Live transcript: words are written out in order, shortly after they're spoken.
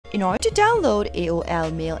In order to download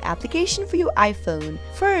AOL Mail application for your iPhone,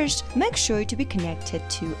 first make sure to be connected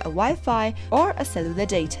to a Wi-Fi or a cellular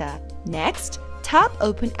data. Next, tap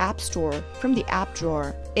Open App Store from the app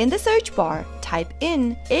drawer. In the search bar, type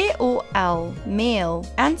in AOL Mail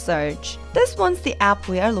and search. This one's the app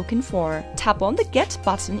we are looking for. Tap on the Get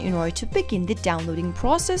button in order to begin the downloading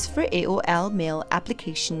process for AOL Mail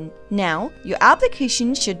application. Now, your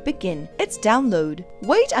application should begin its download.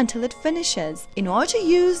 Wait until it finishes in order to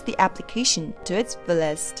use the application to its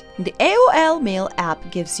fullest. The AOL Mail app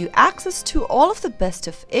gives you access to all of the best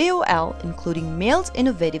of AOL, including Mail's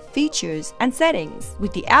innovative features and settings.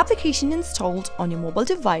 With the application installed on your mobile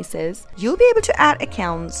devices, you'll be able to add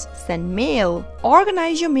accounts, send mail,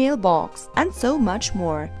 organize your mailbox, and so much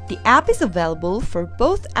more. The app is available for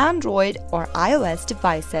both Android or iOS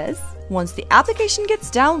devices. Once the application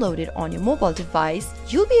gets downloaded on your mobile device,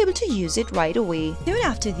 you'll be able to use it right away. Soon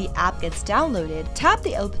after the app gets downloaded, tap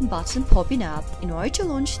the Open button popping up in order to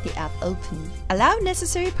launch the app open. Allow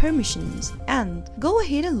necessary permissions and go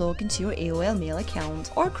ahead and log into your AOL Mail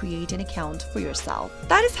account or create an account for yourself.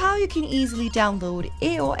 That is how you can easily download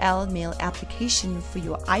AOL Mail application for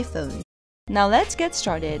your iPhone. Now let's get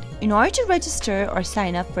started. In order to register or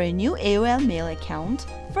sign up for a new AOL Mail account,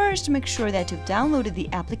 first make sure that you've downloaded the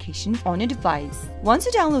application on your device. Once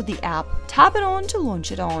you download the app, tap it on to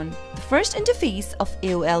launch it on. The first interface of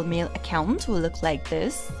AOL Mail account will look like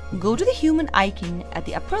this. Go to the human icon at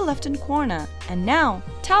the upper left-hand corner and now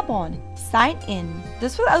tap on Sign In.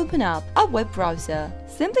 This will open up a web browser.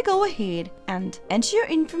 Simply go ahead and enter your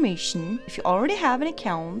information if you already have an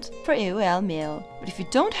account for AOL Mail. But if you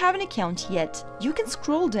don't have an account yet, you can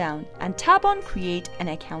scroll down and tap on Create an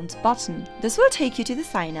Account button. This will take you to the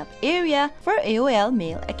sign up area for AOL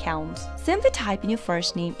Mail account. Simply type in your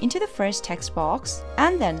first name into the first text box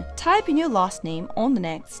and then type in your last name on the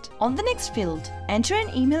next. On the next field, enter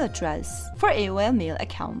an email address for AOL Mail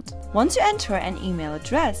account. Once you enter an email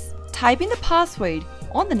address, type in the password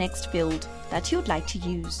on the next field that you'd like to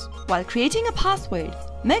use. While creating a password,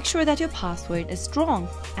 make sure that your password is strong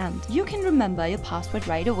and you can remember your password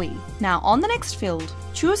right away. Now on the next field,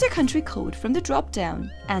 choose your country code from the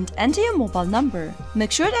drop-down and enter your mobile number.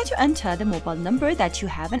 Make sure that you enter the mobile number that you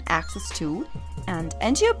have an access to and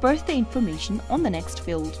enter your birthday information on the next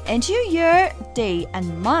field. Enter your year, day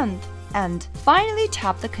and month, and finally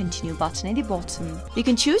tap the Continue button at the bottom. You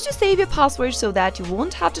can choose to save your password so that you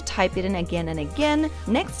won't have to type it in again and again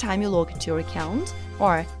next time you log into your account,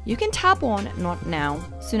 or you can tap on Not Now.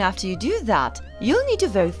 Soon after you do that, you'll need to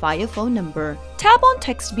verify your phone number. Tap on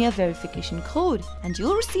Text Me a verification code and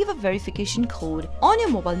you'll receive a verification code on your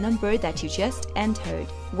mobile number that you just entered.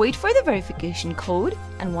 Wait for the verification code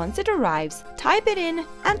and once it arrives, type it in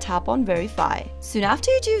and tap on Verify. Soon after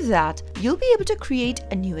you do that, you'll be able to create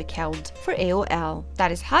a new account for AOL.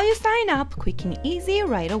 That is how you sign up quick and easy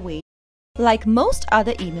right away. Like most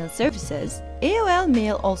other email services, AOL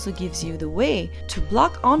Mail also gives you the way to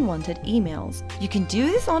block unwanted emails. You can do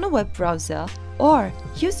this on a web browser or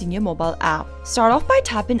using your mobile app. Start off by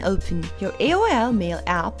tapping Open your AOL Mail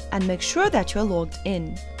app and make sure that you're logged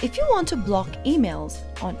in. If you want to block emails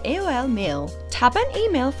on AOL Mail, tap an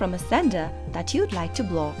email from a sender that you'd like to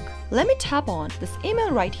block. Let me tap on this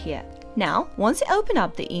email right here. Now, once you open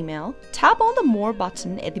up the email, tap on the More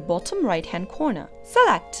button at the bottom right-hand corner.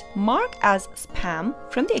 Select Mark as Spam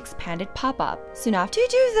from the expanded pop-up. Soon after you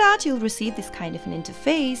do that, you'll receive this kind of an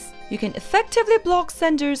interface. You can effectively block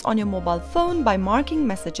senders on your mobile phone by marking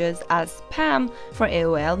messages as spam for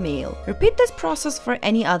AOL Mail. Repeat this process for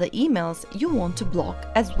any other emails you want to block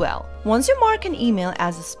as well. Once you mark an email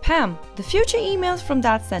as a spam, the future emails from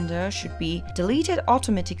that sender should be deleted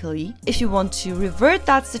automatically. If you want to revert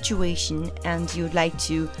that situation and you'd like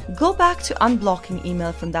to go back to unblocking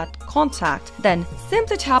email from that contact, then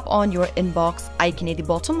simply tap on your inbox icon at the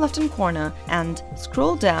bottom left-hand corner and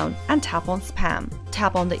scroll down and tap on Spam.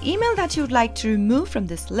 Tap on the email that you'd like to remove from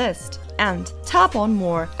this list and tap on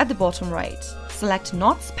More at the bottom right. Select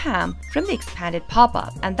Not Spam from the expanded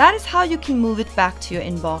pop-up, and that is how you can move it back to your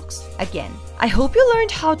inbox again. I hope you learned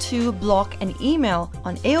how to block an email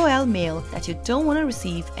on AOL Mail that you don't want to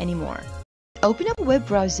receive anymore. Open up a web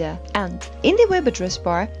browser and in the web address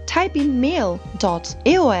bar, type in mail.aol.com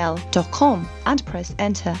and press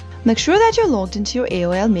enter. Make sure that you're logged into your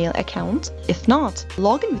AOL Mail account. If not,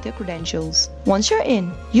 log in with your credentials. Once you're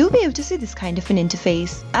in, you'll be able to see this kind of an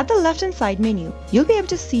interface. At the left-hand side menu, you'll be able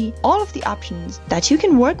to see all of the options that you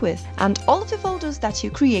can work with, and all of the folders that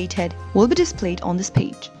you created will be displayed on this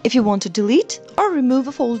page. If you want to delete or remove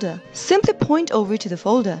a folder, simply point over to the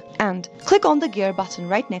folder and click on the gear button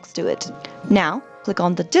right next to it. Now, click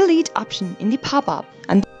on the delete option in the pop-up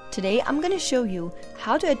and Today I'm going to show you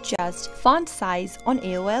how to adjust font size on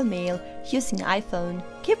AOL Mail using iPhone.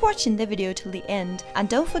 Keep watching the video till the end and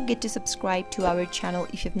don't forget to subscribe to our channel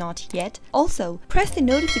if you've not yet. Also, press the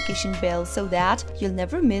notification bell so that you'll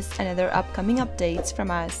never miss another upcoming updates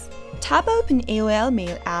from us. Tap open AOL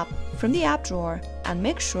Mail app from the app drawer and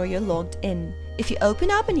make sure you're logged in. If you open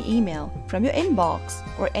up an email from your inbox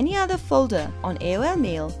or any other folder on AOL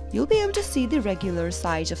Mail, you'll be able to see the regular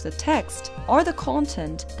size of the text or the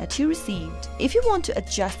content that you received. If you want to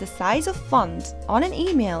adjust the size of font on an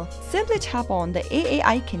email, simply tap on the AA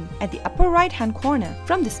icon at the upper right hand corner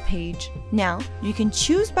from this page. Now, you can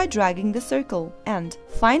choose by dragging the circle and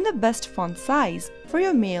find the best font size for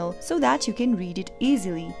your mail so that you can read it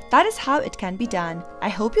easily. That is how it can be done. I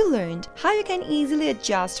hope you learned how you can easily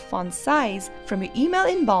adjust font size from your email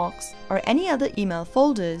inbox or any other email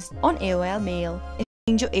folders on AOL Mail. If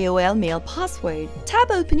you change your AOL Mail password,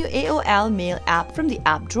 tap open your AOL Mail app from the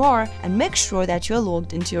app drawer and make sure that you're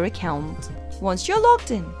logged into your account. Once you're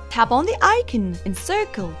logged in, tap on the icon in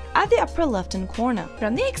circle at the upper left-hand corner.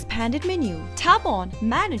 From the expanded menu, tap on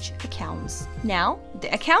Manage Accounts. Now,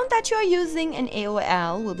 the account that you are using in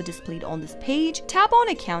AOL will be displayed on this page. Tap on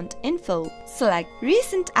Account Info. Select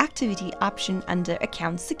Recent Activity option under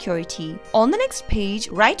Account Security. On the next page,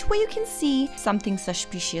 right where you can see something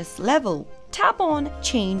suspicious level, tap on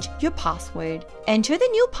Change Your Password. Enter the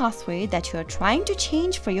new password that you are trying to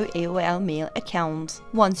change for your AOL Mail account.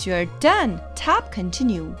 Once you are done, tap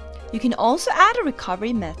Continue. You can also add a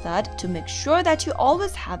recovery method to make sure that you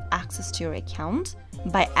always have access to your account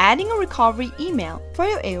by adding a recovery email for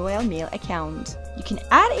your AOL Mail account. You can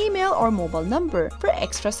add email or mobile number for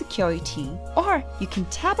extra security, or you can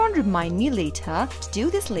tap on Remind Me Later to do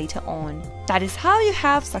this later on. That is how you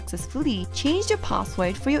have successfully changed your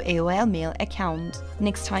password for your AOL Mail account.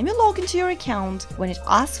 Next time you log into your account, when it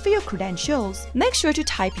asks for your credentials, make sure to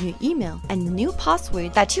type in your email and the new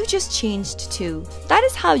password that you just changed to. That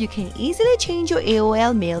is how you can easily change your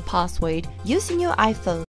AOL Mail password using your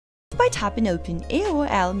iPhone by tapping open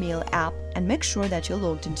AOL Mail app and make sure that you're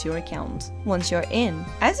logged into your account. Once you're in,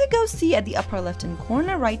 as you go see at the upper left hand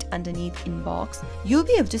corner right underneath Inbox, you'll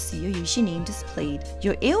be able to see your username displayed.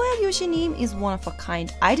 Your AOL username is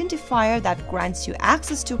one-of-a-kind identifier that grants you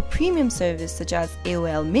access to a premium service such as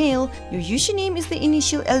AOL Mail. Your username is the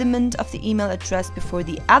initial element of the email address before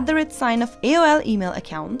the @ of AOL email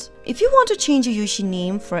account. If you want to change your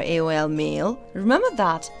username for AOL Mail, remember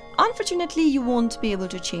that unfortunately, you won't be able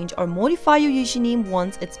to change or modify your username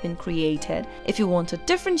once it's been created. If you want a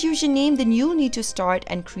different username, then you'll need to start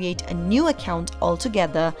and create a new account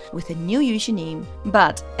altogether with a new username.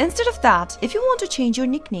 But instead of that, if you want to change your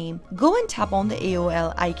nickname, go and tap on the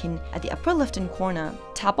AOL icon at the upper left-hand corner.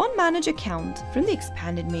 Tap on Manage Account from the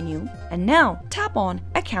expanded menu, and now tap on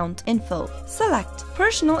Account Info. Select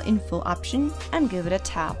Personal Info option and give it a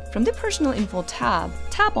tap. From the Personal Info tab,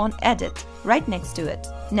 tap on Edit right next to it.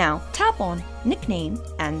 Now tap on Nickname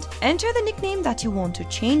and enter the nickname that you want to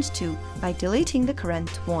change to by deleting the current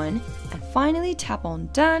one, and finally tap on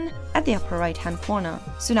Done at the upper right hand corner.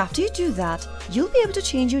 Soon after you do that, you'll be able to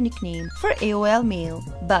change your nickname for AOL Mail.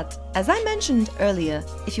 But as I mentioned earlier,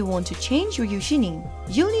 if you want to change your username,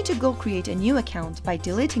 you'll need to go create a new account by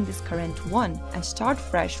deleting this current one and start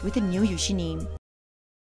fresh with a new username.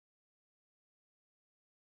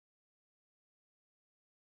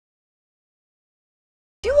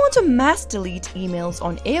 If you want to mass delete emails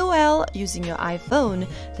on AOL using your iPhone,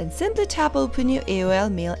 then simply tap open your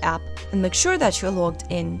AOL Mail app and make sure that you're logged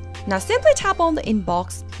in. Now simply tap on the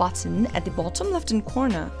Inbox button at the bottom left-hand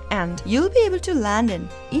corner and you'll be able to land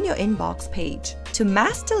in your inbox page. To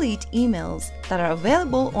mass delete emails that are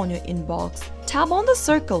available on your inbox, tap on the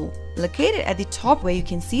circle located at the top where you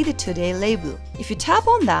can see the Today label. If you tap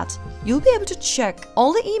on that, you'll be able to check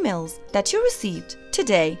all the emails that you received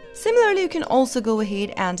today. Similarly, you can also go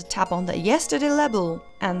ahead and tap on the Yesterday label,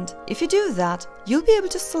 and if you do that, you'll be able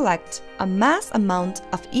to select a mass amount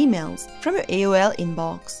of emails from your AOL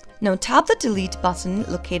inbox. Now tap the Delete button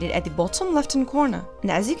located at the bottom left-hand corner,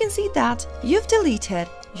 and as you can see that, you've deleted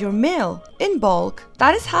your mail in bulk.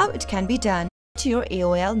 That is how it can be done to your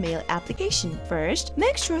AOL Mail application. First,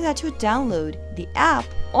 make sure that you download the app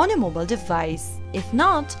on a mobile device. If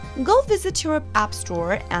not, go visit your app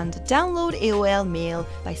store and download AOL Mail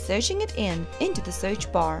by searching it into the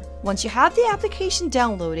search bar. Once you have the application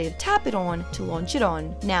downloaded, tap it on to launch it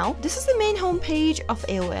on. Now, this is the main home page of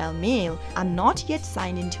AOL Mail. I'm not yet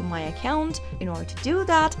signed into my account. In order to do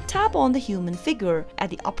that, tap on the human figure at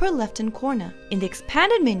the upper left-hand corner. In the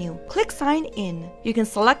expanded menu, click Sign In. You can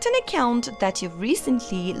select an account that you've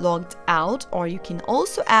recently logged out, or you can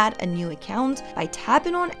also add a new account by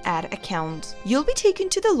tapping on Add Account. You'll you'll be taken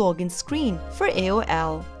to the login screen for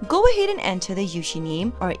AOL. Go ahead and enter the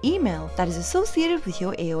username or email that is associated with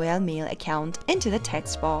your AOL Mail account into the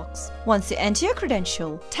text box. Once you enter your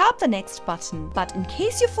credential, tap the next button. But in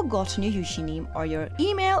case you've forgotten your username or your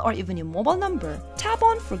email or even your mobile number, tap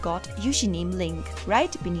on Forgot Username link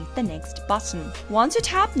right beneath the next button. Once you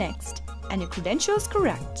tap next, and your credential is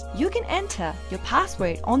correct, you can enter your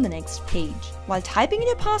password on the next page. While typing in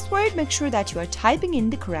your password, make sure that you are typing in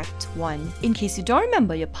the correct one. In case you don't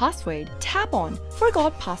remember your password, tap on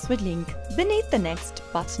Forgot Password link beneath the next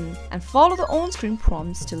button and follow the on-screen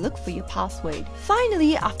prompts to look for your password.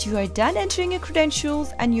 Finally, after you are done entering your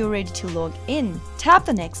credentials and you're ready to log in, tap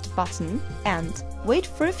the next button and wait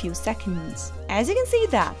for a few seconds. As you can see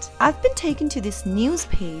that, I've been taken to this news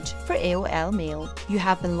page for AOL Mail. You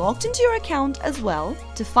have been logged into your account as well.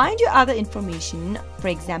 To find your other information, for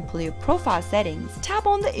example your profile settings, tap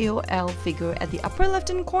on the AOL figure at the upper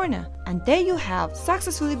left-hand corner. And there you have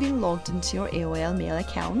successfully been logged into your AOL Mail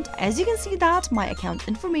account. As you can see that my account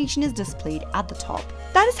information is displayed at the top.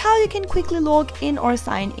 That is how you can quickly log in or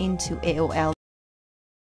sign into AOL.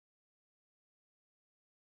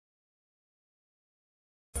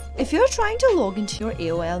 If you're trying to log into your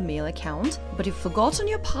AOL Mail account, but you've forgotten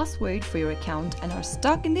your password for your account and are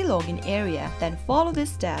stuck in the login area, then follow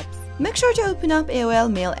these steps. Make sure to open up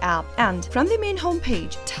AOL Mail App and from the main home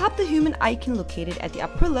page, tap the human icon located at the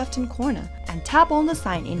upper left-hand corner and tap on the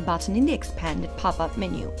Sign In button in the expanded pop-up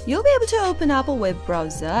menu. You'll be able to open up a web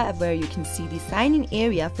browser where you can see the sign-in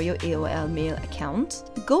area for your AOL Mail account.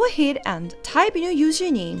 Go ahead and type in your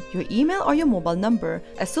username, your email or your mobile number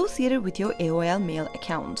associated with your AOL Mail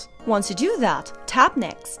account. Once you do that, tap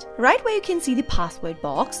Next. Right where you can see the password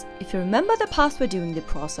box. If you remember the password during the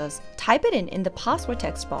process, type it in the password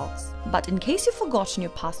text box. But in case you've forgotten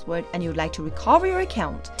your password and you'd like to recover your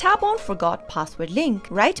account, tap on Forgot Password link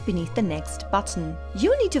right beneath the next button.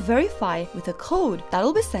 You need to verify with a code that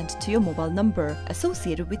will be sent to your mobile number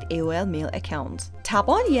associated with AOL Mail account. Tap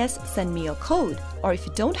on Yes, send me your code. Or if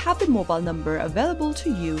you don't have the mobile number available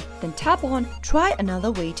to you, then tap on Try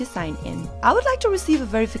another way to sign in. I would like to receive a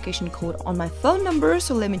verification code on my phone number,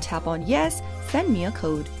 so let me tap on Yes, send me a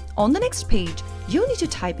code. On the next page, you need to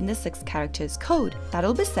type in the 6 characters code that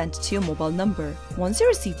will be sent to your mobile number. Once you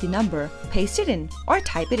receive the number, paste it in or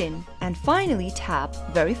type it in. And finally tap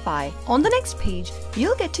Verify. On the next page,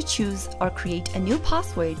 you'll get to choose or create a new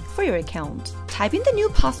password for your account. Type in the new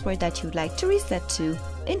password that you'd like to reset to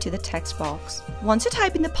into the text box. Once you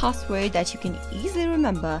type in the password that you can easily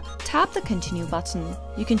remember, tap the Continue button.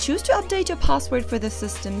 You can choose to update your password for the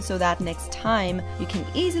system so that next time you can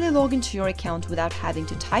easily log into your account without having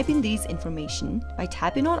to type in these information by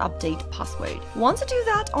tapping on Update Password. Once you do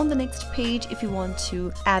that, on the next page, if you want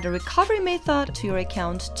to add a recovery method to your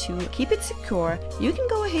account to keep it secure, you can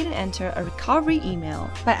go ahead and enter a recovery email.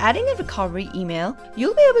 By adding a recovery email,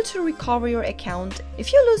 you'll be able to recover your account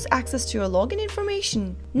if you lose access to your login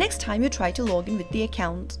information next time you try to log in with the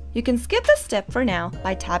account. You can skip this step for now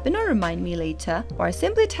by tapping on Remind Me Later or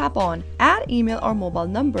simply tap on Add Email or Mobile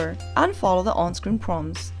Number and follow the on-screen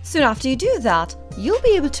prompts. Soon after you do that, you'll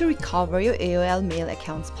be able to recover your AOL Mail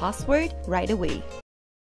account's password right away.